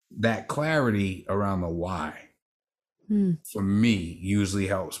that clarity around the why for me usually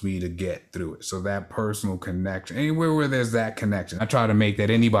helps me to get through it. So that personal connection, anywhere where there's that connection, I try to make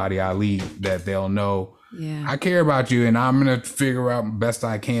that anybody I lead, that they'll know I care about you and I'm going to figure out best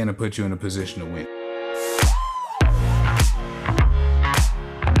I can to put you in a position to win.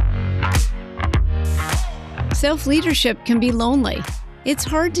 Self-leadership can be lonely. It's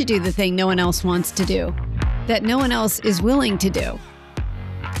hard to do the thing no one else wants to do, that no one else is willing to do.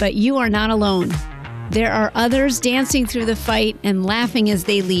 But you are not alone. There are others dancing through the fight and laughing as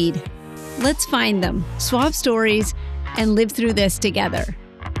they lead. Let's find them, swap stories, and live through this together.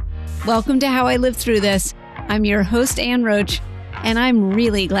 Welcome to How I Live Through This. I'm your host, Ann Roach, and I'm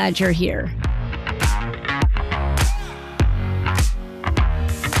really glad you're here.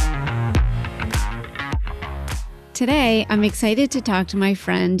 Today, I'm excited to talk to my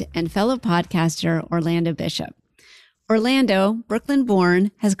friend and fellow podcaster, Orlando Bishop. Orlando,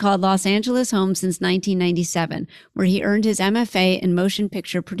 Brooklyn-born, has called Los Angeles home since 1997, where he earned his MFA in motion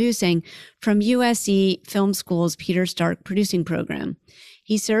picture producing from USC Film School's Peter Stark producing program.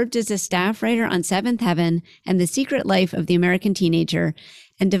 He served as a staff writer on Seventh Heaven and The Secret Life of the American Teenager,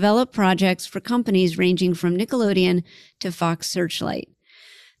 and developed projects for companies ranging from Nickelodeon to Fox Searchlight.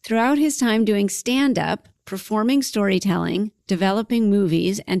 Throughout his time doing stand-up, performing storytelling, developing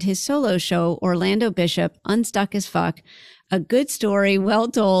movies, and his solo show, Orlando Bishop, Unstuck as Fuck, a good story, well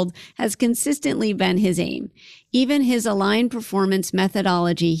told, has consistently been his aim. Even his aligned performance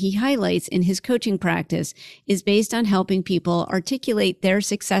methodology he highlights in his coaching practice is based on helping people articulate their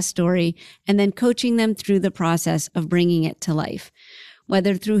success story and then coaching them through the process of bringing it to life.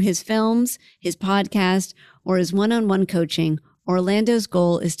 Whether through his films, his podcast, or his one-on-one coaching, Orlando's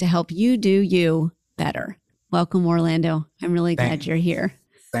goal is to help you do you better. Welcome, Orlando. I'm really glad you're here.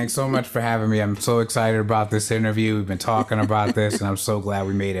 Thanks so much for having me. I'm so excited about this interview. We've been talking about this, and I'm so glad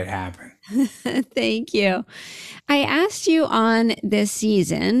we made it happen. Thank you. I asked you on this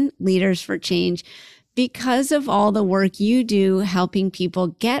season, Leaders for Change, because of all the work you do helping people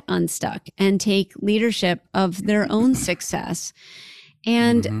get unstuck and take leadership of their own success.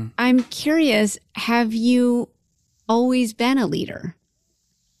 And I'm curious, have you always been a leader?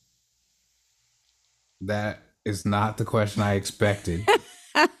 That is not the question I expected.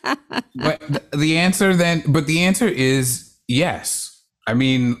 But the answer is yes. I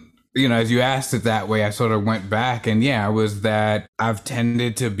mean, as you asked it that way, I sort of went back and it was that I've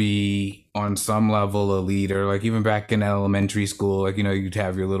tended to be on some level a leader, like even back in elementary school, like, you'd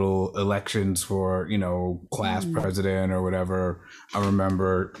have your little elections for, class president or whatever. I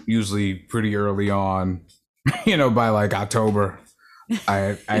remember usually pretty early on, by like October,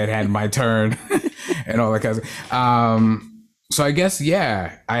 I had my turn and all that kind of stuff. So I guess,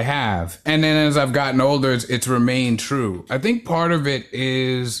 I have. And then as I've gotten older, it's remained true. I think part of it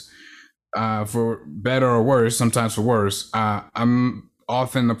is, for better or worse, sometimes for worse, I'm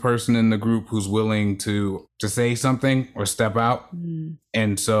often the person in the group who's willing to say something or step out.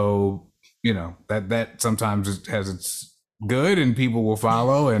 And so, that sometimes has its good and people will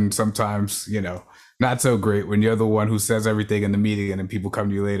follow. And sometimes, not so great when you're the one who says everything in the meeting and then people come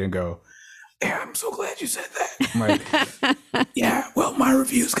to you later and go, "Yeah, I'm so glad you said that." I'm like, yeah, well, my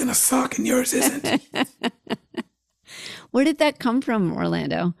review's going to suck and yours isn't. Where did that come from,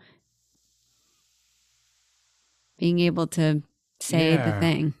 Orlando? Being able to say the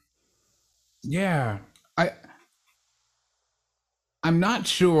thing. Yeah. I'm not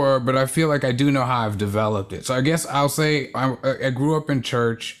sure, but I feel like I do know how I've developed it. So I guess I'll say I grew up in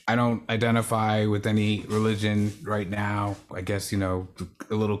church. I don't identify with any religion right now. I guess, a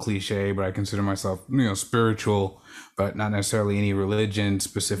little cliche, but I consider myself, spiritual, but not necessarily any religion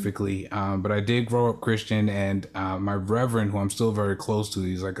specifically. But I did grow up Christian, and my reverend, who I'm still very close to,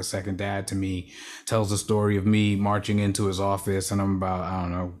 he's like a second dad to me, tells the story of me marching into his office, and I'm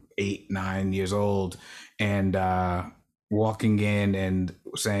about, 8, 9 years old, and walking in and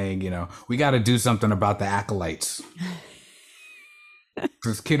saying, we got to do something about the acolytes.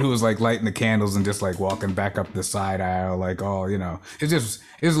 This kid who was like lighting the candles and just like walking back up the side aisle, like, it just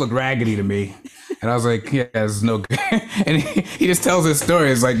looked raggedy to me. And I was like, yeah, it's no good. And he just tells his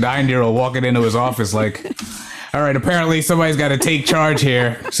story. It's like 9-year-old walking into his office like, all right, apparently somebody's got to take charge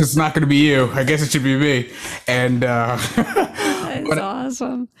here. So it's not going to be you. I guess it should be me. And that's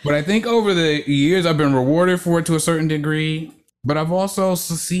awesome. But I think over the years, I've been rewarded for it to a certain degree. But I've also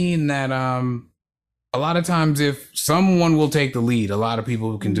seen that a lot of times if someone will take the lead, a lot of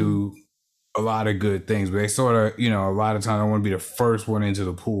people can do a lot of good things. But they sort of, a lot of times I want to be the first one into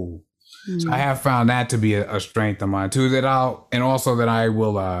the pool. So I have found that to be a strength of mine too, that I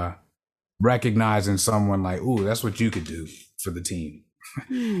will recognize in someone like, ooh, that's what you could do for the team.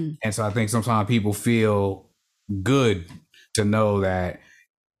 And so I think sometimes people feel good to know that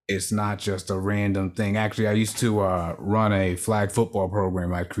it's not just a random thing. Actually, I used to run a flag football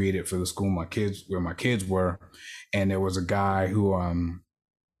program I created for the school where my kids were, and there was a guy who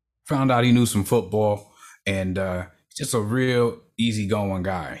found out he knew some football, and just a real easygoing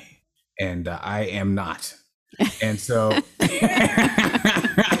guy, and I am not. And so,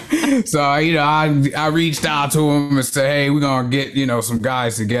 so I reached out to him and said, "Hey, we're gonna get some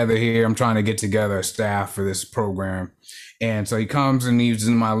guys together here. I'm trying to get together a staff for this program." And so he comes and he's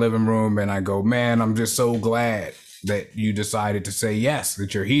in my living room, and I go, "Man, I'm just so glad that you decided to say yes,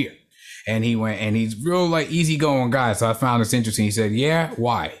 that you're here." And he went, and he's real like easygoing guy. So I found this interesting. He said, "Yeah,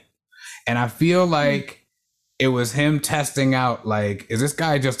 why?" And I feel like it was him testing out, like, is this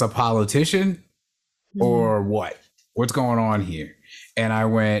guy just a politician or what? What's going on here? And I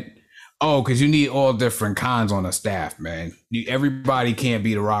went, "Oh, because you need all different kinds on the staff, man. Everybody can't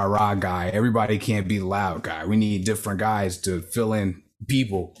be the rah-rah guy. Everybody can't be the loud guy. We need different guys to fill in,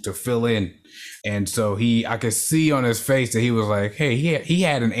 people to fill in." And so I could see on his face that he was like, hey, he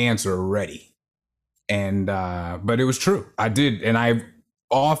had an answer ready. And, but it was true. I did. And I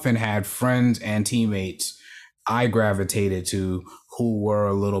often had friends and teammates I gravitated to who were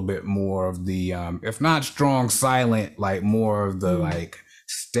a little bit more of the, if not strong, silent, like more of the like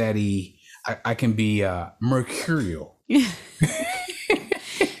steady. I can be mercurial.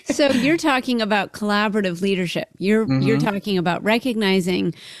 So you're talking about collaborative leadership. You're talking about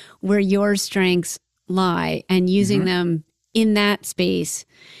recognizing where your strengths lie and using them in that space,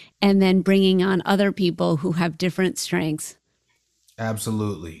 and then bringing on other people who have different strengths.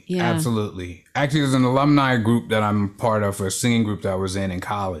 Absolutely. Yeah. Absolutely. Actually, there's an alumni group that I'm part of, a singing group that I was in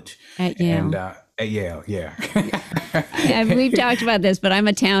college. At Yale. And at Yale, yeah. Yeah, we've talked about this, but I'm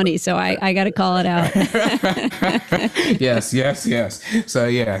a townie, so I got to call it out. Yes. So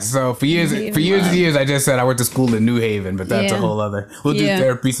yeah, so for years and years, I just said I went to school in New Haven, but that's a whole other. We'll do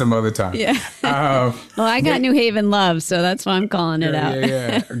therapy some other time. Yeah. Well, I got New Haven love, so that's why I'm calling it out.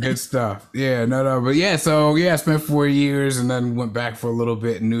 Yeah, good stuff. Yeah, no, but yeah, so yeah, I spent 4 years and then went back for a little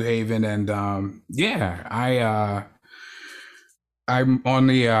bit in New Haven, and I'm on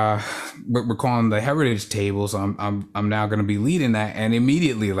the what we're calling the heritage table, so I'm now going to be leading that, and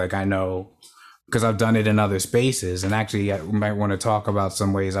immediately, like, I know, because I've done it in other spaces, and actually we might want to talk about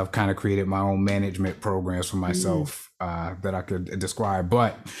some ways I've kind of created my own management programs for myself that I could describe.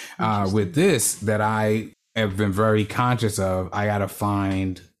 But with this, that I have been very conscious of, I got to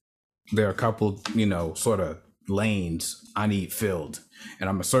find, there are a couple, sort of lanes I need filled, and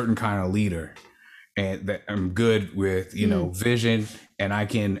I'm a certain kind of leader, and that I'm good with, vision, and I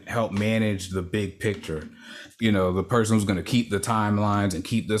can help manage the big picture. The person who's going to keep the timelines and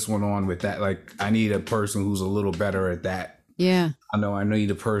keep this one on with that. Like, I need a person who's a little better at that. Yeah. I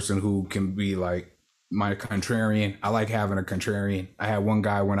need a person who can be like my contrarian. I like having a contrarian. I had one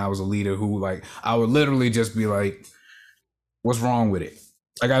guy when I was a leader who, like, I would literally just be like, "What's wrong with it?"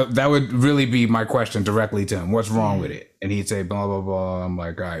 Like, that would really be my question directly to him. "What's wrong with it?" And he'd say, blah, blah, blah. I'm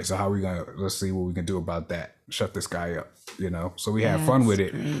like, "All right, so let's see what we can do about that. Shut this guy up, So we had fun with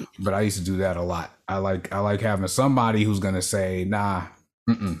it. Great. But I used to do that a lot. I like having somebody who's going to say, "Nah,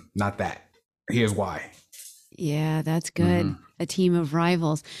 not that. Here's why." Yeah, that's good. A team of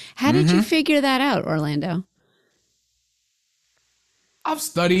rivals. How did you figure that out, Orlando? I've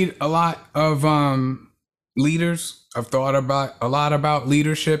studied a lot of leaders. I've thought a lot about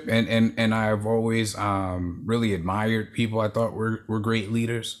leadership, and I've always really admired people I thought were great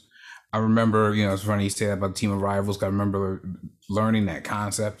leaders. I remember, it's funny you say that about the team of rivals. I remember learning that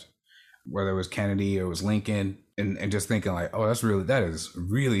concept, whether it was Kennedy or it was Lincoln, and just thinking like, oh, that is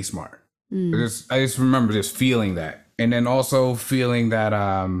really smart. I just remember just feeling that. And then also feeling that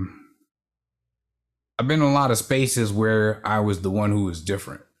I've been in a lot of spaces where I was the one who was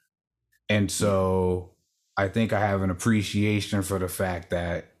different. And so I think I have an appreciation for the fact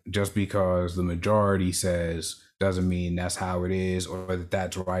that just because the majority says doesn't mean that's how it is, or that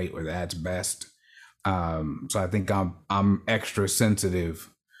that's right, or that's best. So I think I'm extra sensitive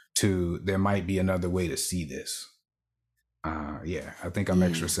to, there might be another way to see this. I think I'm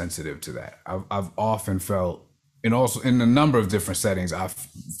extra sensitive to that. I've often felt, and also in a number of different settings, I've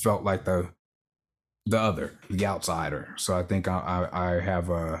felt like the outsider. So I think I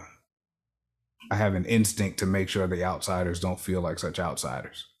have an instinct to make sure the outsiders don't feel like such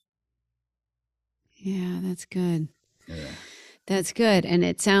outsiders. Yeah, that's good. Yeah. That's good. And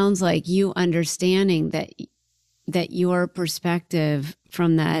it sounds like you understanding that your perspective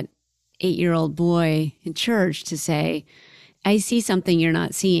from that 8-year-old boy in church to say, I see something you're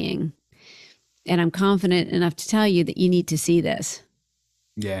not seeing, and I'm confident enough to tell you that you need to see this.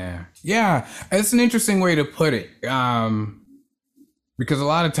 Yeah. Yeah. It's an interesting way to put it. Because a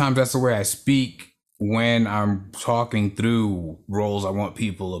lot of times that's the way I speak when I'm talking through roles I want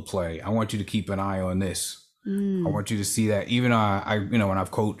people to play. I want you to keep an eye on this. I Mm. want you to see that. Even when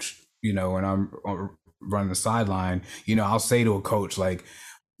I've coached, when I'm running the sideline, I'll say to a coach, like,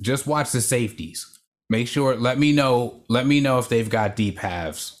 just watch the safeties. Make sure, let me know if they've got deep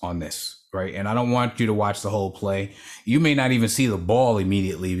halves on this, right? And I don't want you to watch the whole play. You may not even see the ball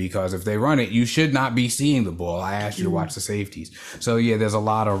immediately because if they run it, you should not be seeing the ball. I asked you to Mm. watch the safeties. So yeah, there's a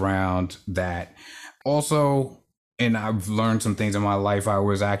lot around that. Also, and I've learned some things in my life. I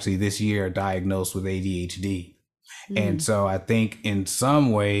was actually this year diagnosed with ADHD. And Mm. so I think in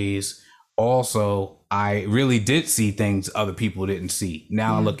some ways, also, I really did see things other people didn't see.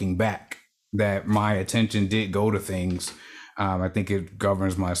 Now Yeah. looking back, that my attention did go to things. I think it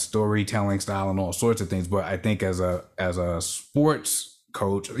governs my storytelling style and all sorts of things. But I think as a sports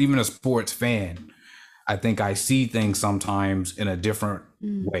coach, even a sports fan, I think I see things sometimes in a different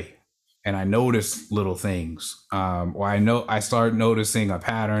Mm. way. And I notice little things. Or I start noticing a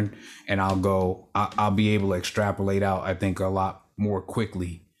pattern, and I'll be able to extrapolate out, I think, a lot more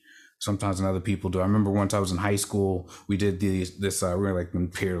quickly sometimes than other people do. I remember once I was in high school, we did we were like in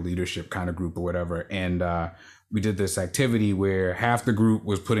peer leadership kind of group or whatever. And we did this activity where half the group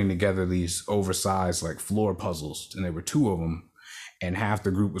was putting together these oversized like floor puzzles, and there were two of them, and half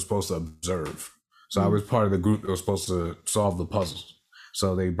the group was supposed to observe. So I Mm. was part of the group that was supposed to solve the puzzles.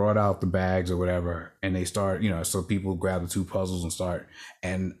 So they brought out the bags or whatever, and they start, so people grab the two puzzles and start.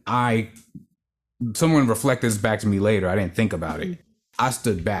 And someone reflected this back to me later. I didn't think about it. Mm. I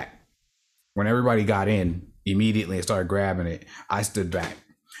stood back when everybody got in immediately and started grabbing it. I stood back,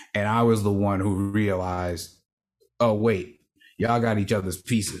 and I was the one who realized, oh wait, y'all got each other's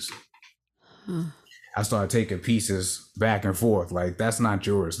pieces. Huh. I started taking pieces back and forth, like, that's not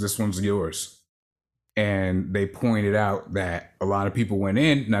yours. This one's yours. And they pointed out that a lot of people went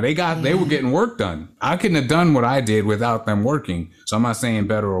in. Now they were Yeah. getting work done. I couldn't have done what I did without them working. So I'm not saying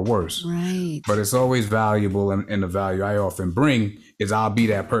better or worse, Right. but it's always valuable. And the value I often bring is I'll be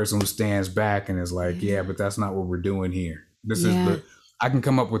that person who stands back and is like, yeah, but that's not what we're doing here. Yeah. I can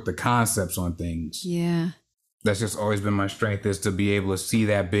come up with the concepts on things. Yeah. That's just always been my strength, is to be able to see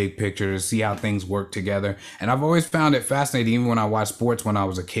that big picture, to see how things work together. And I've always found it fascinating, even when I watched sports when I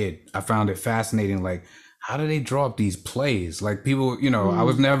was a kid. I found it fascinating, like, how do they draw up these plays? Like, people, I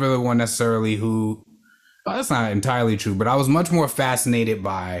was Mm. never the one necessarily who, well, that's not entirely true, but I was much more fascinated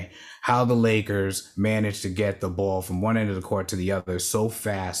by how the Lakers managed to get the ball from one end of the court to the other so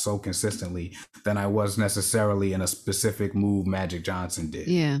fast, so consistently, than I was necessarily in a specific move Magic Johnson did.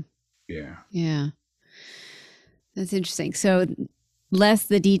 Yeah. Yeah, Yeah. That's interesting. So less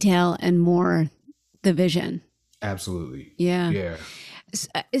the detail and more the vision. absolutely. Yeah. Yeah.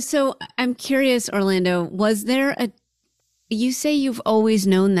 So I'm curious, Orlando, you say you've always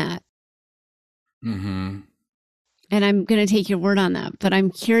known that, Mm-hmm. and I'm going to take your word on that, but I'm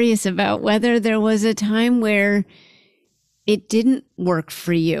curious about whether there was a time where it didn't work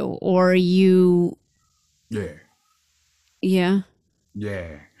for you or you, Yeah. yeah.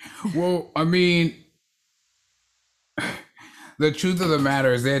 Yeah. Well, I mean, the truth of the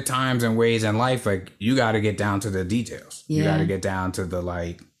matter is there are times and ways in life, like, you got to get down to the details. You got Yeah. to get down to the,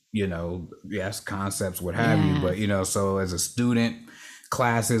 like, yes, concepts, what have you. Yeah. But, so as a student,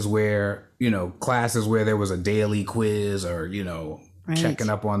 classes where there was a daily quiz or, Right. checking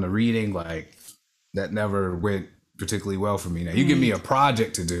up on the reading, like, that never went particularly well for me. Now, you give me a Right.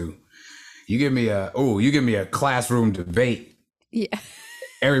 project to do, you give me a classroom debate, Yeah.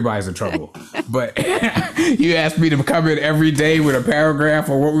 everybody's in trouble. But you asked me to come in every day with a paragraph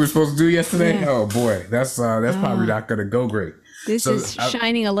on what we were supposed to do yesterday. Yeah. Oh boy, that's probably not going to go great. This So is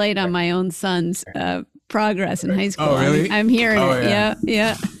shining a light on my own son's progress in high school. Oh, really? I'm hearing Oh, it. yeah.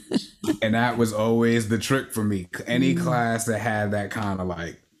 Yeah. And that was always the trick for me. Any class that had that kind of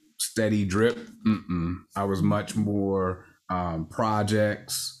like steady drip, I was much more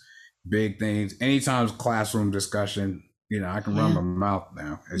projects, big things. Anytime classroom discussion, I can run my mouth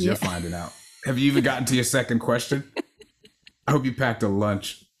now, as you're finding out. Have you even gotten to your second question? I hope you packed a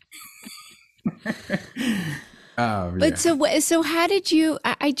lunch. But so how did you,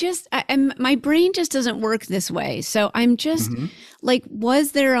 my brain just doesn't work this way. So I'm just like,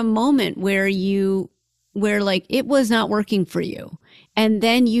 was there a moment where like it was not working for you? And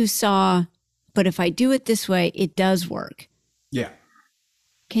then you saw, but if I do it this way, it does work. Yeah.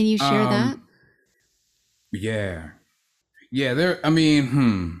 Can you share that? Yeah. Yeah.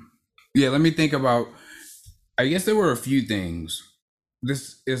 Yeah, let me think about, I guess there were a few things.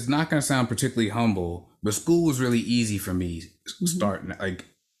 This is not going to sound particularly humble, but school was really easy for me starting, like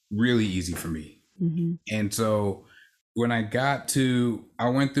really easy for me. And so when I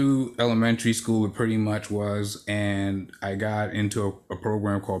went through elementary school, it pretty much was, and I got into a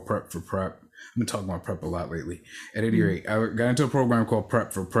program called Prep for Prep. I've been talking about prep a lot lately. At any rate, I got into a program called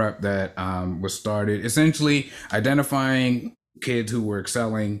Prep for Prep that was started essentially identifying kids who were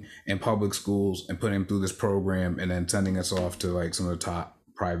excelling in public schools and putting them through this program, and then sending us off to like some of the top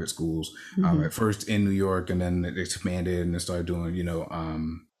private schools. At first in New York, and then it expanded and it started doing,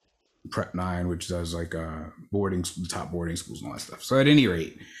 Prep 9, which does like top boarding schools and all that stuff. So at any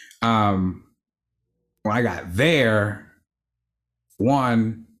rate, when I got there,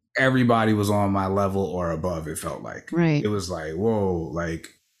 everybody was on my level or above, it felt like. Right. It was like, whoa, like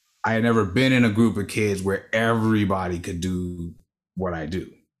I had never been in a group of kids where everybody could do what I do.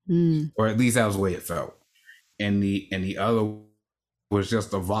 Or at least that was the way it felt. And the other was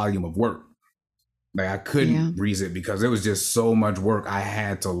just the volume of work. Like I couldn't breeze it because it was just so much work. I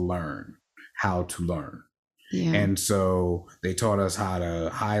had to learn how to learn. Yeah. And so they taught us how to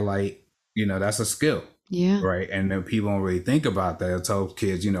highlight, that's a skill. Yeah. Right. And then people don't really think about that. They'll tell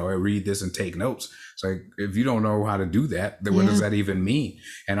kids, hey, read this and take notes. It's like, if you don't know how to do that, then what does that even mean?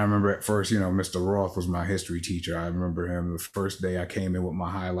 And I remember at first, Mr. Roth was my history teacher. I remember him the first day I came in with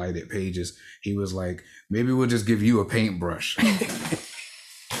my highlighted pages. He was like, maybe we'll just give you a paintbrush.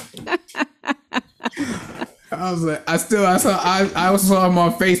 I was like, I saw him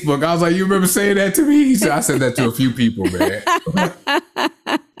on Facebook. I was like, you remember saying that to me? He said, I said that to a few people, man.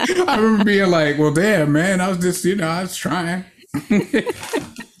 I remember being like, well, damn, man, I was just, I was trying. He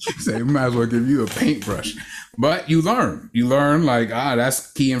said, we might as well give you a paintbrush. But you learn like,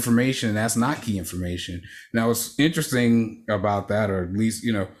 that's key information. That's not key information. Now, what's interesting about that, or at least,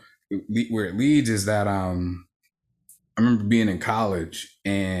 where it leads, is that I remember being in college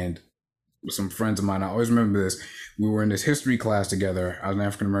and with some friends of mine. I always remember this. We were in this history class together. I was an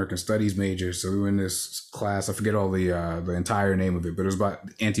African American studies major, so we were in this class. I forget all the entire name of it, but it was about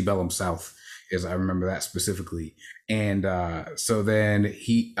antebellum South. I remember that specifically. And so then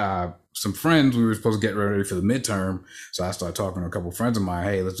some friends, we were supposed to get ready for the midterm. So I started talking to a couple of friends of mine.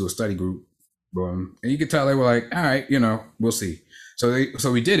 Hey, let's do a study group. And you could tell they were like, all right, we'll see. So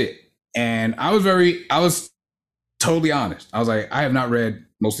we did it, and I was totally honest. I was like, I have not read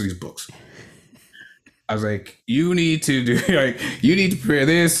most of these books. I was like, you need to prepare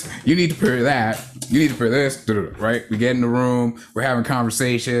this, you need to prepare that, you need to prepare this, right? We get in the room, we're having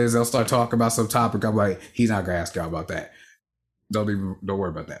conversations, they'll start talking about some topic. I'm like, he's not gonna ask y'all about that. Don't worry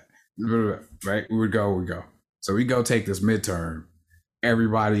about that. Right? We go. So we go take this midterm.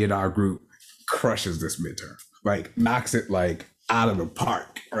 Everybody in our group crushes this midterm, like knocks it like out of the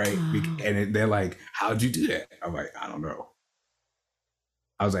park, right? And they're like, how'd you do that? I'm like, I don't know.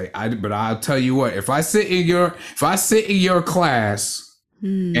 I was like, but I'll tell you what, if I sit in your class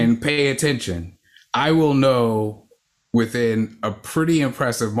and pay attention, I will know within a pretty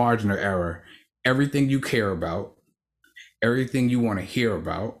impressive margin of error everything you care about, everything you want to hear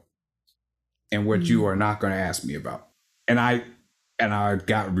about, and what you are not going to ask me about. And I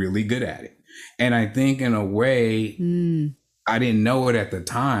got really good at it. And I think in a way, I didn't know it at the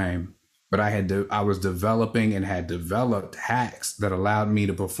time, but I was developing and had developed hacks that allowed me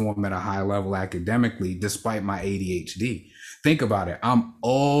to perform at a high level academically, despite my ADHD. Think about it. I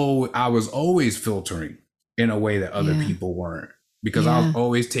was always filtering in a way that other people weren't, because I was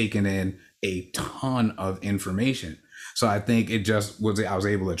always taking in a ton of information. So I think I was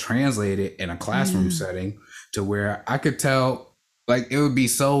able to translate it in a classroom setting to where I could tell. Like, it would be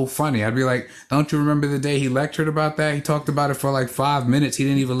so funny. I'd be like, don't you remember the day he lectured about that? He talked about it for like 5 minutes. He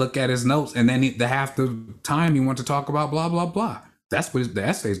didn't even look at his notes. And then the half the time he wanted to talk about blah, blah, blah. That's what the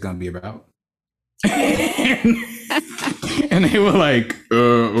essay is going to be about. And they were like,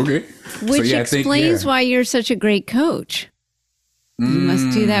 okay. Which explains why you're such a great coach. You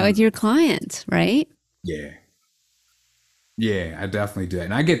must do that with your clients, right? Yeah. Yeah, I definitely do that.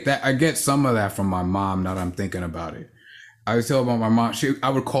 And I get that. I get some of that from my mom now that I'm thinking about it. I was telling about my mom. I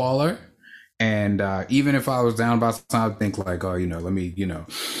would call her, and even if I was down about something, I'd think like, oh, let me, get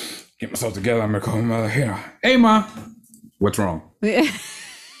myself together. I'm gonna call my mother. Hey, Mom, what's wrong? I'd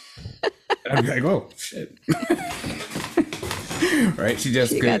be like, oh, shit. Right? She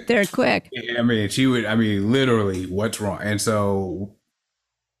got there quick. Literally, what's wrong? And so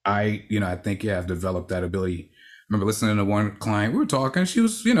I think, I've developed that ability. I remember listening to one client. We were talking. She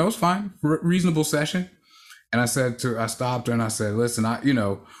was, it was fine, reasonable session. And I stopped her and I said, listen,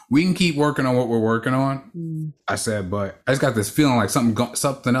 we can keep working on what we're working on. I said, but I just got this feeling like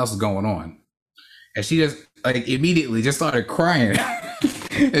something else is going on. And she just like immediately just started crying.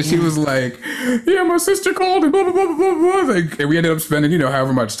 And she was like, yeah, my sister called and blah, blah, blah, blah, blah. Like, and we ended up spending,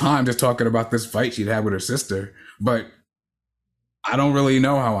 however much time just talking about this fight she'd had with her sister. But I don't really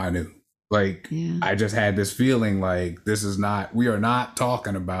know how I knew. Like, Yeah. I just had this feeling like we are not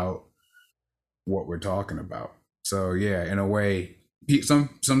talking about what we're talking about. So yeah, in a way, now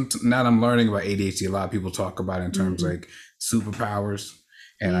that I'm learning about ADHD, a lot of people talk about it in terms like superpowers.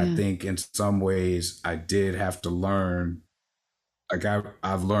 And I think in some ways I did have to learn, like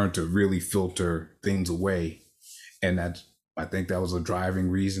I've learned to really filter things away. And I think that was a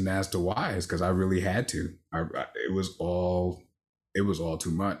driving reason as to why, is because I really had to. It was all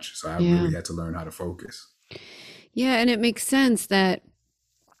too much. So I really had to learn how to focus. Yeah. And it makes sense that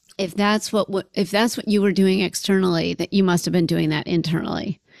if that's what you were doing externally, that you must have been doing that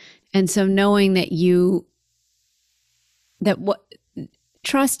internally. And so knowing that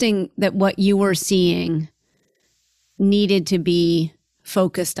trusting that what you were seeing needed to be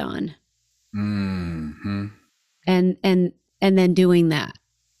focused on. Mm-hmm. And then doing that.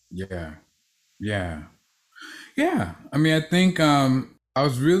 Yeah. Yeah. Yeah. I mean, I think I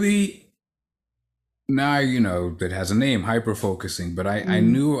was really, now that has a name, hyper focusing, but I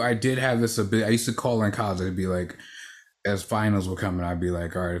knew I did have this a bit. I used to call in college, I'd be like, as finals were coming, I'd be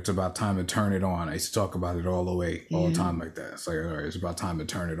like, all right, it's about time to turn it on. I used to talk about it all the time like that. It's like, all right, it's about time to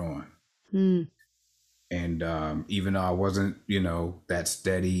turn it on. And even though I wasn't that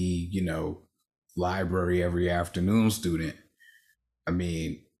steady library every afternoon student, I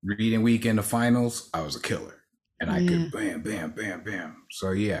mean, reading week in the finals, I was a killer. And I could bam, bam, bam, bam.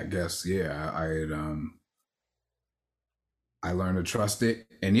 So yeah, I guess, I learned to trust it.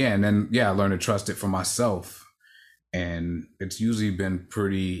 And then I learned to trust it for myself. And it's usually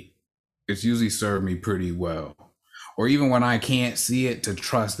served me pretty well. Or even when I can't see it, to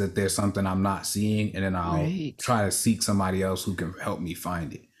trust that there's something I'm not seeing, and then I'll try to seek somebody else who can help me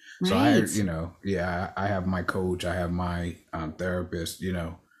find it. Right. So I have my coach, I have my therapist,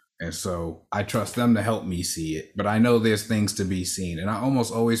 and so I trust them to help me see it. But I know there's things to be seen, and I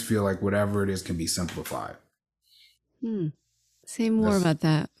almost always feel like whatever it is can be simplified. Say more about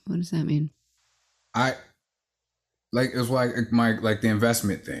that. What does that mean? It's like the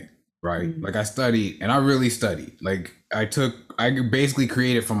investment thing, right? Like I studied, and I really studied. Like I basically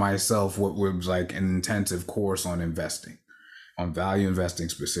created for myself what was like an intensive course on investing, on value investing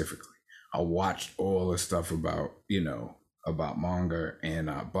specifically. I watched all the stuff about Munger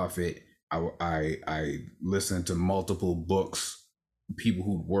and Buffett. I listened to multiple books, people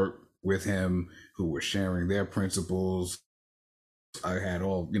who'd worked with him who were sharing their principles. I had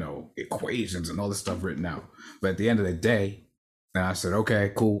all equations and all this stuff written out. But at the end of the day, and I said,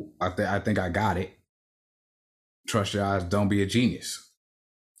 okay, cool. I think I got it. Trust your eyes. Don't be a genius.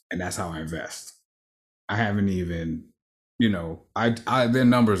 And that's how I invest. I haven't even, there are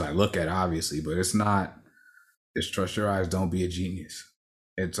numbers I look at, obviously, but it's trust your eyes. Don't be a genius.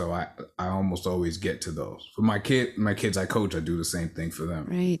 And so I almost always get to those. For my kids I coach, I do the same thing for them.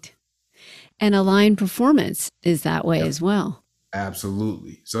 Right. And aligned performance is that way as well.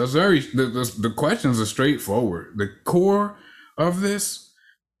 Absolutely. So it's the questions are straightforward. The core of this,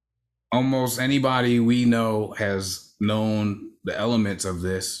 almost anybody we know has known the elements of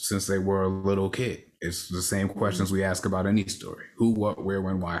this since they were a little kid. It's the same questions we ask about any story: who, what, where,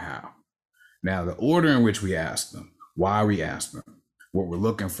 when, why, how. Now, the order in which we ask them, why we ask them, what we're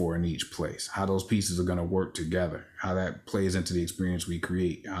looking for in each place, how those pieces are going to work together, how that plays into the experience we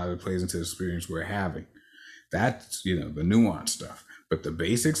create, how it plays into the experience we're having. That's, the nuanced stuff. But the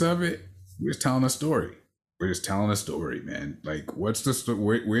basics of it, we're just telling a story. We're just telling a story, man. Like, what's the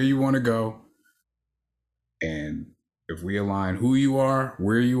story, where you want to go? And if we align who you are,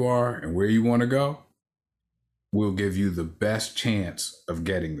 where you are, and where you want to go, we'll give you the best chance of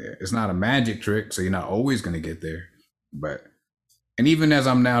getting there. It's not a magic trick, so you're not always going to get there. And even as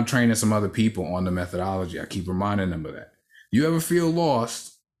I'm now training some other people on the methodology, I keep reminding them of that. You ever feel lost?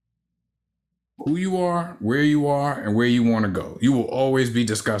 Who you are, where you are, and where you want to go. You will always be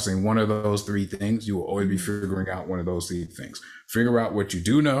discussing one of those three things. You will always be figuring out one of those three things. Figure out what you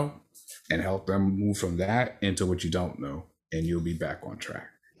do know and help them move from that into what you don't know, and you'll be back on track.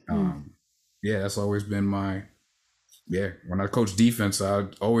 That's always been when I coach defense, I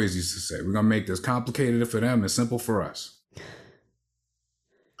always used to say, we're going to make this complicated for them and simple for us.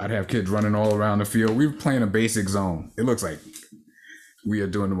 I'd have kids running all around the field. We were playing a basic zone. It looks like we are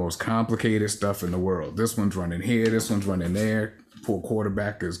doing the most complicated stuff in the world. This one's running here, this one's running there. Poor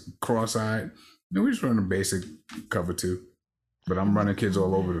quarterback is cross-eyed. We just run a basic cover two. But I'm running kids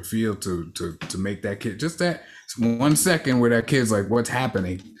all over the field to make that kid, just that 1 second where that kid's like, what's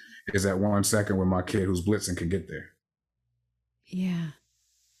happening, is that 1 second where my kid who's blitzing can get there. Yeah.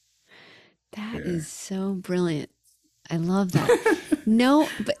 That is so brilliant. I love that. No,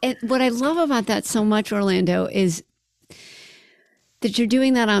 but what I love about that so much, Orlando, is that you're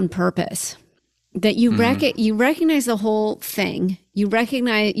doing that on purpose. That you you recognize the whole thing. You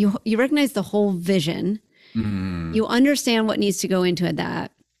recognize you recognize the whole vision. You understand what needs to go into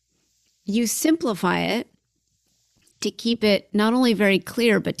that. You simplify it to keep it not only very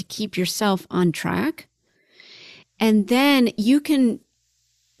clear, but to keep yourself on track. And then you can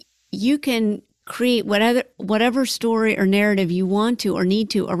create whatever story or narrative you want to or need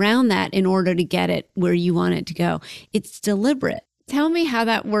to around that in order to get it where you want it to go. It's deliberate. Tell me how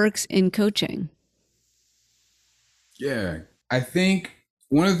that works in coaching. Yeah, I think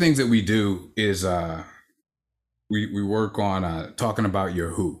one of the things that we do is we work on talking about your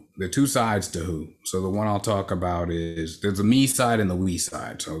who. There are two sides to who. So the one I'll talk about is there's a me side and the we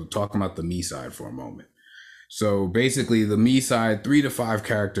side. So talking about the me side for a moment. So basically the me side, 3 to 5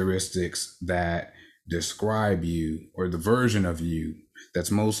 characteristics that describe you or the version of you that's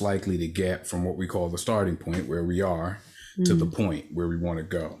most likely to get from what we call the starting point where we are to the point where we want to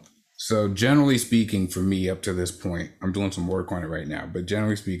go. So generally speaking, for me up to this point, I'm doing some work on it right now, but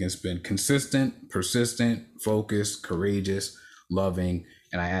generally speaking, it's been consistent, persistent, focused, courageous, loving,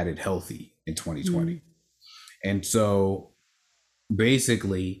 and I added healthy in 2020. And so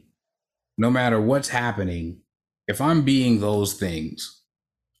basically, no matter what's happening, if I'm being those things,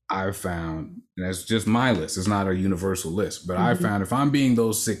 I've found, and that's just my list, it's not a universal list, but I've found if I'm being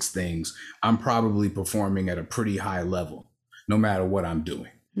those 6 things, I'm probably performing at a pretty high level, no matter what I'm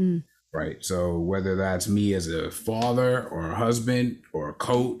doing. Right. So whether that's me as a father or a husband or a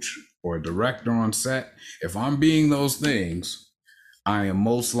coach or a director on set, if I'm being those things, I am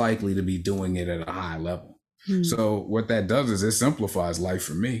most likely to be doing it at a high level. So what that does is it simplifies life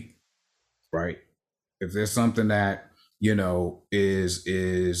for me. Right. If there's something that, you know,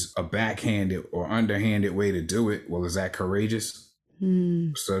 is a backhanded or underhanded way to do it, well, is that courageous?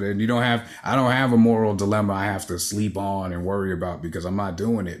 So then I don't have a moral dilemma I have to sleep on and worry about because I'm not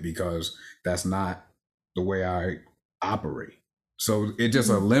doing it because that's not the way I operate. So it just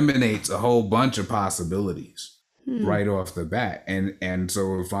eliminates a whole bunch of possibilities right off the bat. And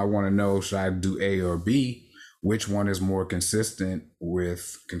so if I want to know, should I do A or B, which one is more consistent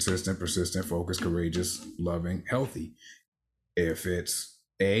with consistent, persistent, focused, courageous, loving, healthy? If it's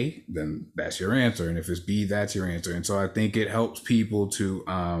A, then that's your answer. And if it's B, that's your answer. And so I think it helps people to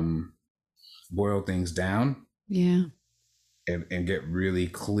boil things down. Yeah. And get really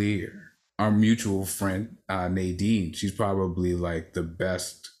clear. Our mutual friend, Nadine, she's probably like the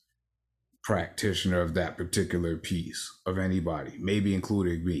best practitioner of that particular piece of anybody, maybe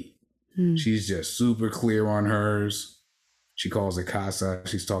including me. She's just super clear on hers. She calls it CASA.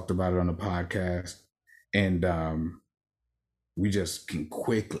 She's talked about it on the podcast. And we just can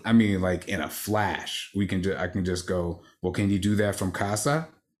quickly, I mean, like in a flash, I can just go, well, can you do that from CASA?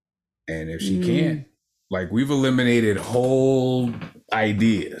 And if she can't, like we've eliminated whole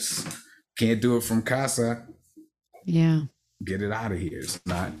ideas. Can't do it from CASA. Yeah. Get it out of here. It's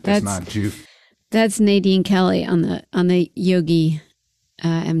not you. That's Nadine Kelly on the Yogi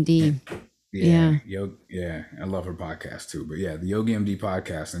MD. Yeah. I love her podcast too. But yeah, the Yogi MD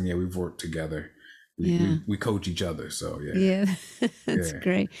podcast. And yeah, we've worked together. We coach each other. So yeah. That's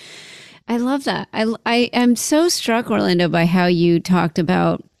great. I love that. I am so struck, Orlando, by how you talked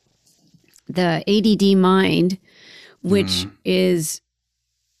about the ADD mind, which is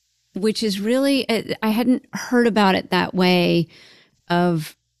really, I hadn't heard about it that way. I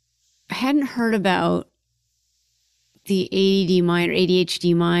hadn't heard about the ADD mind or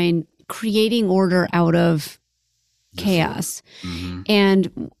ADHD mind creating order out of chaos.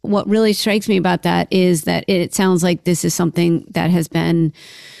 And what really strikes me about that is that it sounds like this is something that has been,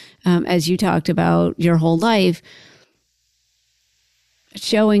 as you talked about your whole life,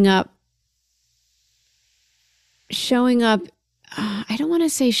 showing up, I don't want to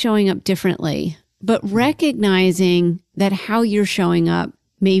say showing up differently, but recognizing that how you're showing up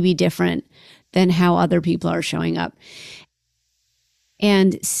may be different than how other people are showing up.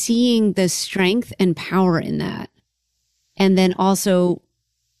 And seeing the strength and power in that. And then also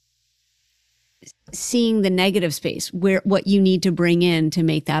seeing the negative space where what you need to bring in to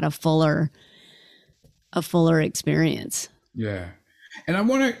make that a fuller experience. Yeah. And I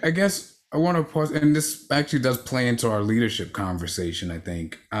want to pause, and this actually does play into our leadership conversation, I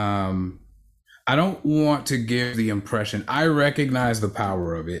think. I don't want to give the impression, I recognize the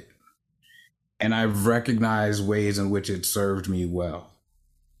power of it, and I've recognized ways in which it served me well.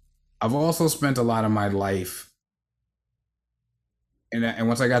 I've also spent a lot of my life, and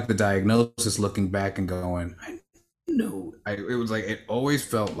once I got the diagnosis, looking back and going, it was like, it always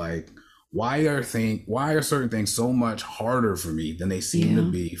felt like why are certain things so much harder for me than they seem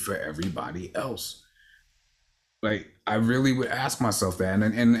to be for everybody else? Like, I really would ask myself that,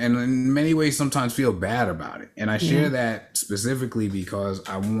 and in many ways sometimes feel bad about it. And I share that specifically because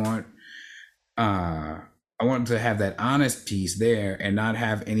I want to have that honest piece there and not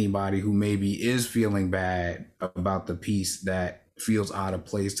have anybody who maybe is feeling bad about the piece that feels out of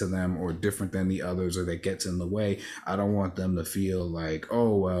place to them or different than the others or that gets in the way. I don't want them to feel like,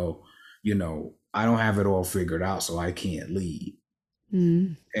 oh, well, I don't have it all figured out, so I can't lead.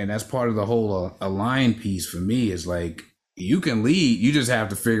 And that's part of the whole align piece for me is like, you can lead, you just have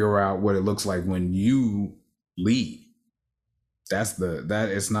to figure out what it looks like when you lead. That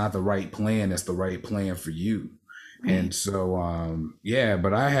it's not the right plan, it's the right plan for you. Right. And so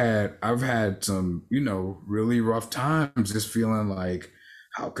but I've had some really rough times just feeling like,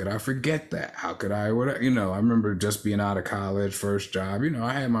 how could I forget that? How could I, I remember just being out of college, first job,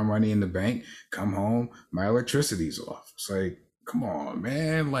 I had my money in the bank, come home, my electricity's off. It's like, come on,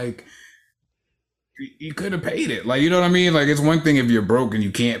 man, like, you could have paid it. Like, you know what I mean? Like, it's one thing if you're broke and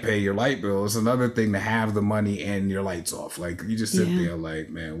you can't pay your light bill. It's another thing to have the money and your lights off. Like, you just sit there like,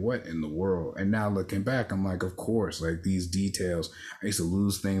 man, what in the world? And now looking back, I'm like, of course, like these details. I used to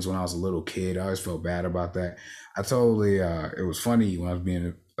lose things when I was a little kid. I always felt bad about that. I totally, it was funny when I was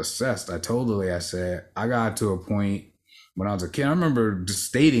being assessed. I said, I got to a point when I was a kid. I remember just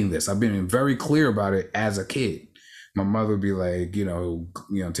stating this. I've been very clear about it as a kid. My mother would be like,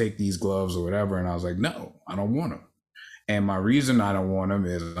 take these gloves or whatever. And I was like, no, I don't want them. And my reason I don't want them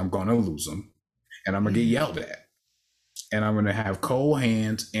is I'm going to lose them and I'm going to get yelled at. And I'm going to have cold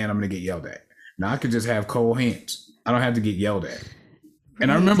hands and I'm going to get yelled at. Now I could just have cold hands. I don't have to get yelled at.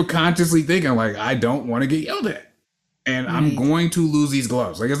 And I remember consciously thinking like, I don't want to get yelled at. And I'm going to lose these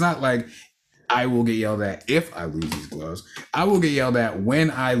gloves. Like, it's not like I will get yelled at if I lose these gloves. I will get yelled at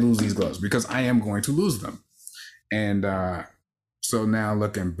when I lose these gloves because I am going to lose them. And so now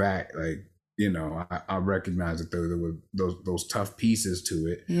looking back, like, I recognize that there were those tough pieces to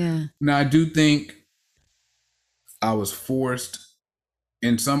it. Yeah. Now, I do think I was forced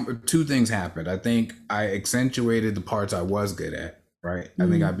in two things happened. I think I accentuated the parts I was good at, right? I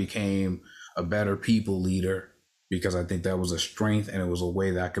think I became a better people leader because I think that was a strength and it was a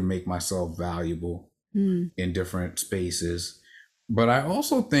way that I could make myself valuable in different spaces. But I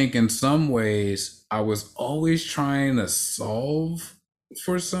also think in some ways I was always trying to solve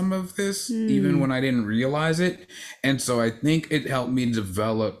for some of this, even when I didn't realize it. And so I think it helped me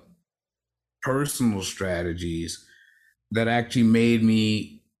develop personal strategies that actually made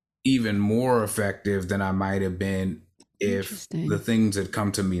me even more effective than I might have been if the things had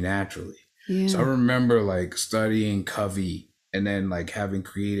come to me naturally. Yeah. So I remember like studying Covey and then like having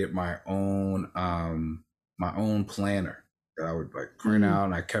created my own planner. I would like print out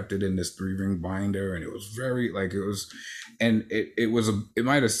and I kept it in this 3-ring binder and it was very like it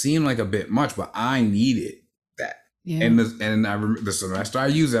might have seemed like a bit much, but I needed that. Yeah. And I remember the semester I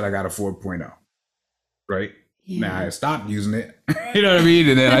used it, I got a 4.0. Right. Yeah. Now I stopped using it. You know what I mean?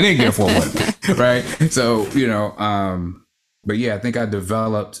 And then I didn't get a 4.0. Right. So, but yeah, I think I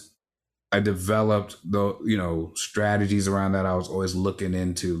developed the, strategies around that. I was always looking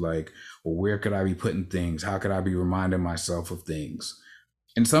into like, well, where could I be putting things? How could I be reminding myself of things?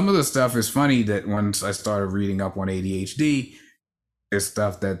 And some of the stuff is funny that once I started reading up on ADHD, it's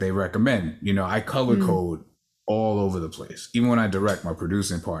stuff that they recommend. I color code all over the place. Even when I direct, my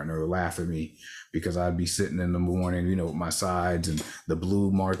producing partner would laugh at me because I'd be sitting in the morning, with my sides and the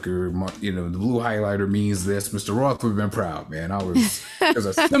blue marker, the blue highlighter means this. Mr. Roth would have been proud, man. It was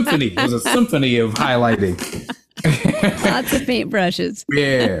a symphony. It was a symphony of highlighting. Lots of paintbrushes.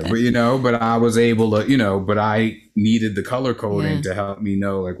 Yeah, but I was able to, but I needed the color coding to help me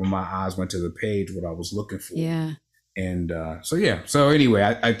know, like when my eyes went to the page, what I was looking for. Yeah. And so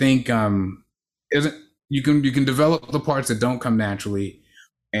anyway, I think you can develop the parts that don't come naturally,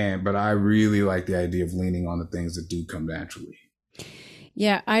 but I really like the idea of leaning on the things that do come naturally.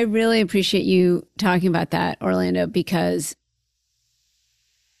 Yeah, I really appreciate you talking about that, Orlando, because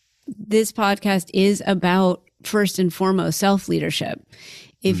this podcast is about first and foremost self-leadership.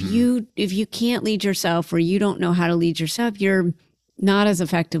 If you can't lead yourself or you don't know how to lead yourself, you're not as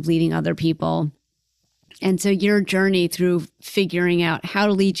effective leading other people. And so your journey through figuring out how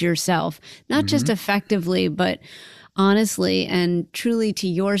to lead yourself, not just effectively, but honestly and truly to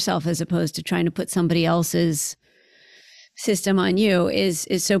yourself, as opposed to trying to put somebody else's system on you, is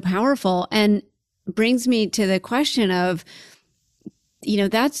so powerful, and brings me to the question of,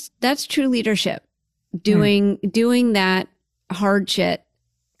 that's true leadership. Doing that hard shit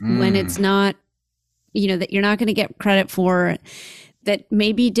when it's not, that you're not going to get credit for, that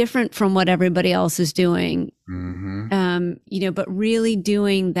may be different from what everybody else is doing. But really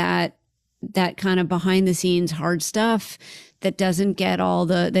doing that kind of behind the scenes hard stuff that isn't all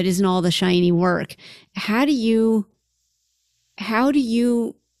the shiny work. How do you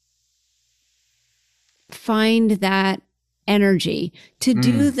find that energy to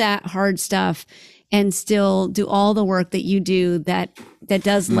do that hard stuff and still do all the work that you do that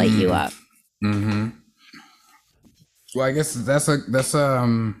does light you up? Well, I guess that's an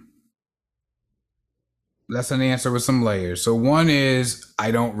answer with some layers. So one is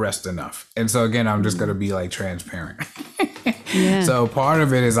I don't rest enough. And so again, I'm just going to be like transparent. Yeah. So part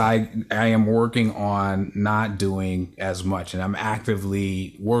of it is I am working on not doing as much, and I'm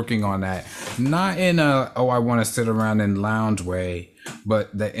actively working on that. Not in I want to sit around and lounge way,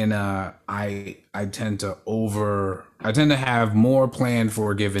 but that in I tend to have more planned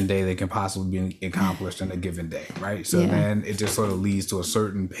for a given day that can possibly be accomplished in a given day, right? So then it just sort of leads to a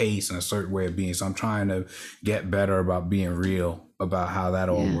certain pace and a certain way of being. So I'm trying to get better about being real about how that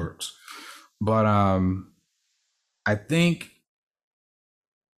all works. But I think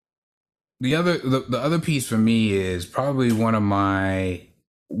the other piece for me is probably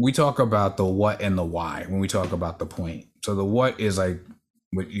we talk about the what and the why when we talk about the point. So the what is like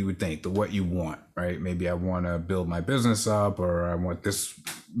what you would think, the what you want, right? Maybe I want to build my business up, or I want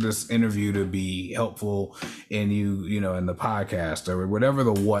this interview to be helpful in in the podcast, or whatever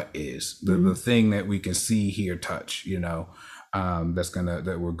the what is, the thing that we can see, hear, touch,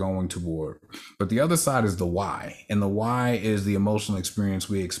 that we're going toward. But the other side is the why, and the why is the emotional experience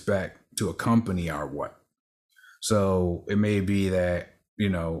we expect to accompany our what. So it may be that,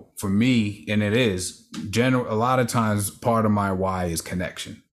 for me, and it is a lot of times part of my why is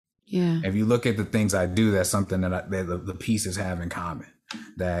connection. Yeah. If you look at the things I do, that's something that the pieces have in common.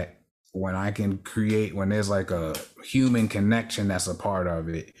 That when I can create, when there's like a human connection that's a part of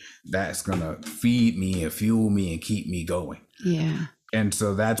it, that's gonna feed me and fuel me and keep me going. Yeah. And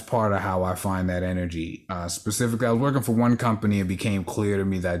so that's part of how I find that energy. Specifically, I was working for one company. It became clear to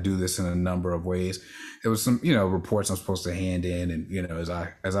me that I do this in a number of ways. There was some, reports I'm supposed to hand in, and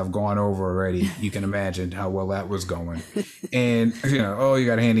as I've gone over already, you can imagine how well that was going. And you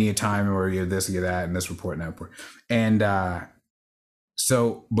got to hand in your time, or you're this, you're that, and this report and that report. And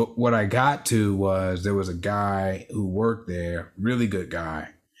but what I got to was there was a guy who worked there, really good guy,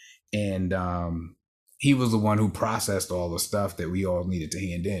 and he was the one who processed all the stuff that we all needed to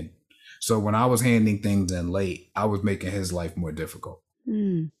hand in. So when I was handing things in late, I was making his life more difficult.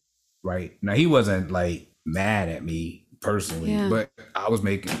 Right. Now, he wasn't like mad at me personally, but I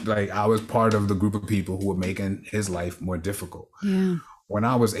was part of the group of people who were making his life more difficult. Yeah. When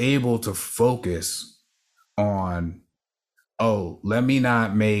I was able to focus on, let me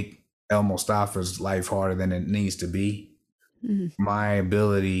not make El Mustafa's life harder than it needs to be, my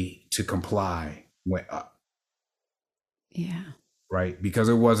ability to comply went up. Yeah. Right. Because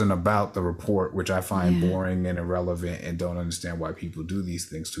it wasn't about the report, which I find boring and irrelevant and don't understand why people do these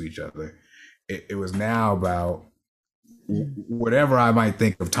things to each other. It was now about whatever I might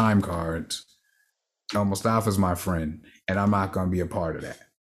think of time cards. El Mustafa's my friend, and I'm not going to be a part of that.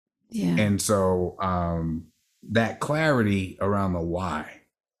 Yeah. And so that clarity around the why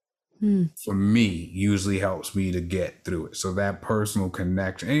for me usually helps me to get through it. So that personal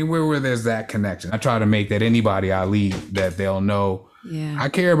connection, anywhere where there's that connection, I try to make that anybody I lead, that they'll know I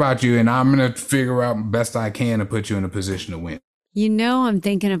care about you, and I'm going to figure out best I can to put you in a position to win. I'm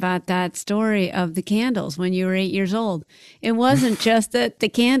thinking about that story of the candles when you were 8 years old. It wasn't just that the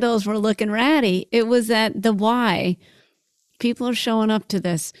candles were looking ratty. It was that the why. People are showing up to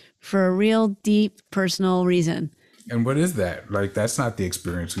this for a real deep personal reason. And what is that? Like, that's not the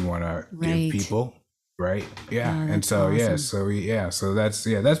experience we want to give people, right? Yeah. And so, awesome. So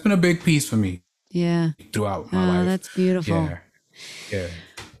that's been a big piece for me. Yeah. Throughout my life. That's beautiful. Yeah.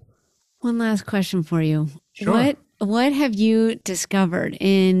 One last question for you. Sure. What have you discovered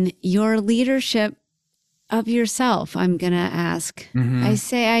in your leadership of yourself? I'm going to ask.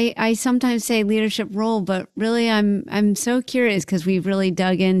 I sometimes say leadership role, but really I'm so curious because we've really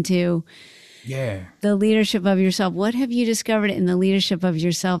dug into the leadership of yourself. What have you discovered in the leadership of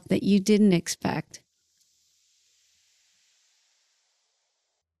yourself that you didn't expect?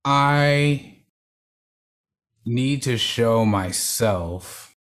 I need to show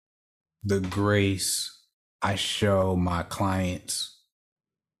myself the grace I show my clients.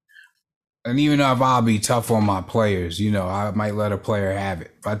 And even if I'll be tough on my players, I might let a player have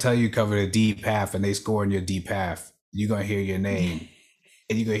it. If I tell you cover the deep half and they score in your deep half, you're going to hear your name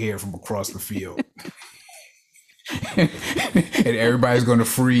and you're going to hear it from across the field. and everybody's going to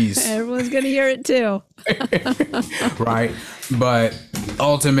freeze. Everyone's going to hear it too. Right. But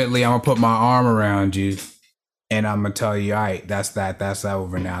ultimately, I'm going to put my arm around you and I'm going to tell you, all right, that's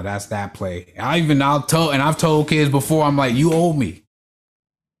over now. That's that play. I've told kids before, I'm like, you owe me.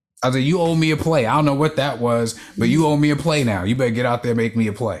 I was like, you owe me a play. I don't know what that was, but you owe me a play now. You better get out there and make me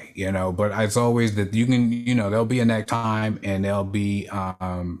a play, But it's always that you can, there'll be a next time and there'll be,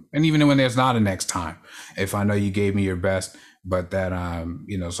 and even when there's not a next time, if I know you gave me your best, but that,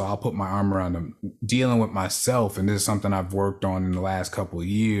 so I'll put my arm around them. Dealing with myself, and this is something I've worked on in the last couple of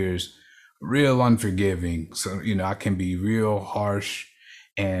years, real unforgiving. So, I can be real harsh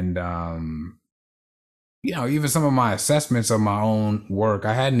and, even some of my assessments of my own work,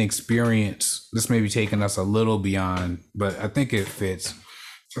 I had an experience. This may be taking us a little beyond, but I think it fits.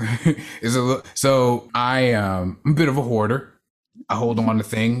 So I'm a bit of a hoarder. I hold on to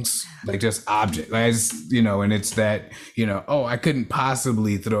things like just objects, and it's that, I couldn't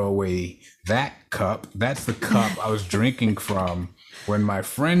possibly throw away that cup. That's the cup I was drinking from when my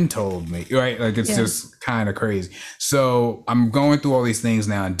friend told me, right? Like it's just kind of crazy. So I'm going through all these things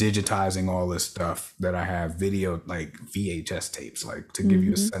now and digitizing all this stuff that I have video, like VHS tapes, like to give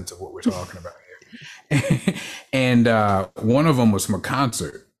you a sense of what we're talking about here. And one of them was from a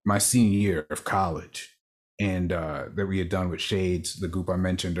concert my senior year of college. And that we had done with Shades, the group I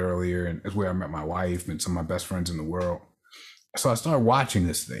mentioned earlier, and it's where I met my wife and some of my best friends in the world. So I started watching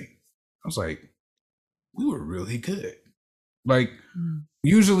this thing. I was like, we were really good. Like,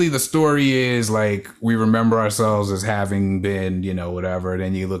 usually the story is like, we remember ourselves as having been, whatever.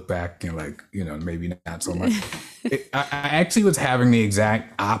 Then you look back and like, maybe not so much. I actually was having the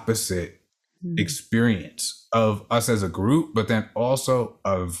exact opposite experience of us as a group, but then also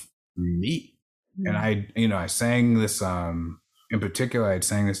of me. And I sang this, in particular, I'd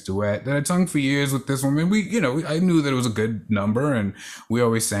sang this duet that I'd sung for years with this woman. I knew that it was a good number and we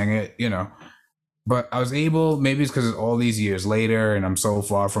always sang it, but I was able, maybe it's because it's all these years later and I'm so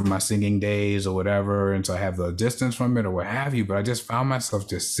far from my singing days or whatever. And so I have the distance from it or what have you, but I just found myself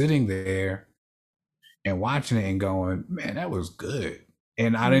just sitting there and watching it and going, man, that was good.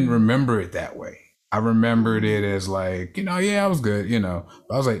 And I didn't remember it that way. I remembered it as like, I was good, But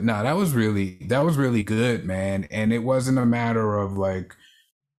I was like, no, that was really good, man. And it wasn't a matter of like,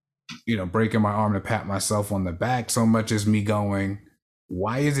 breaking my arm to pat myself on the back so much as me going,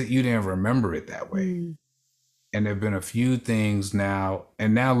 why is it you didn't remember it that way? And there've been a few things now,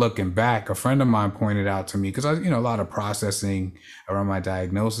 and now looking back, a friend of mine pointed out to me, because I, a lot of processing around my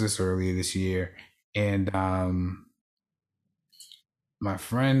diagnosis earlier this year. And my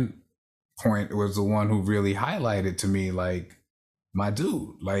friend point was the one who really highlighted to me, like, my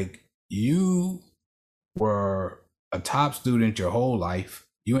dude, like, you were a top student your whole life.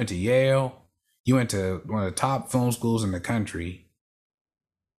 You went to Yale. You went to one of the top film schools in the country.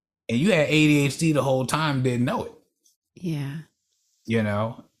 And you had ADHD the whole time, didn't know it. Yeah.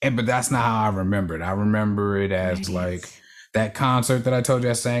 But that's not how I remember it. I remember it as like that concert that I told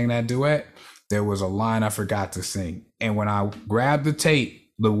you I sang that duet. There was a line I forgot to sing. And when I grabbed the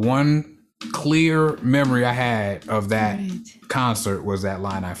tape, the one clear memory I had of that concert was that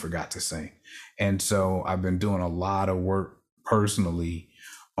line I forgot to sing. And so I've been doing a lot of work personally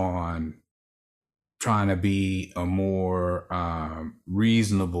on trying to be a more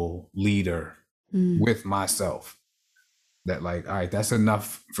reasonable leader with myself. That like, all right, that's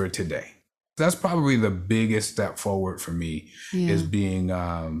enough for today. That's probably the biggest step forward for me is being,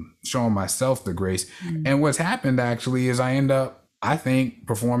 showing myself the grace. And what's happened actually is I end up, I think,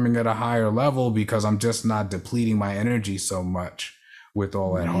 performing at a higher level because I'm just not depleting my energy so much with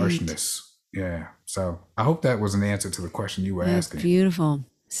all that harshness. Yeah. So I hope that was an answer to the question you were asking. Beautiful.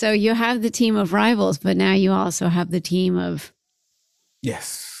 So you have the team of rivals, but now you also have the team of.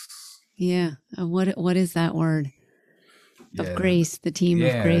 Yes. Yeah. What is that word? Of grace, the team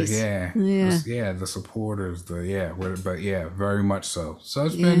of grace. Yeah. The supporters, very much so. So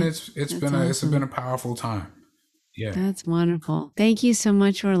it's been a pourful time. Yeah. That's wonderful. Thank you so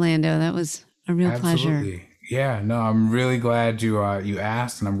much, Orlando. That was a real pleasure. Yeah, no, I'm really glad you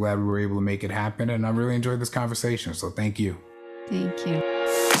asked, and I'm glad we were able to make it happen, and I really enjoyed this conversation. So thank you. Thank you.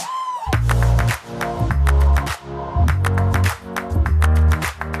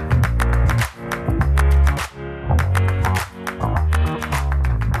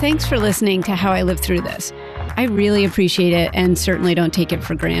 Thanks for listening to How I Live Through This. I really appreciate it and certainly don't take it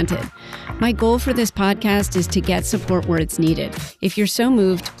for granted. My goal for this podcast is to get support where it's needed. If you're so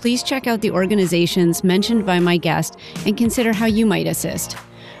moved, please check out the organizations mentioned by my guest and consider how you might assist.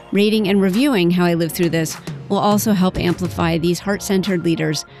 Rating and reviewing How I Live Through This will also help amplify these heart-centered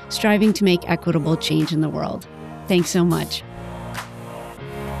leaders striving to make equitable change in the world. Thanks so much.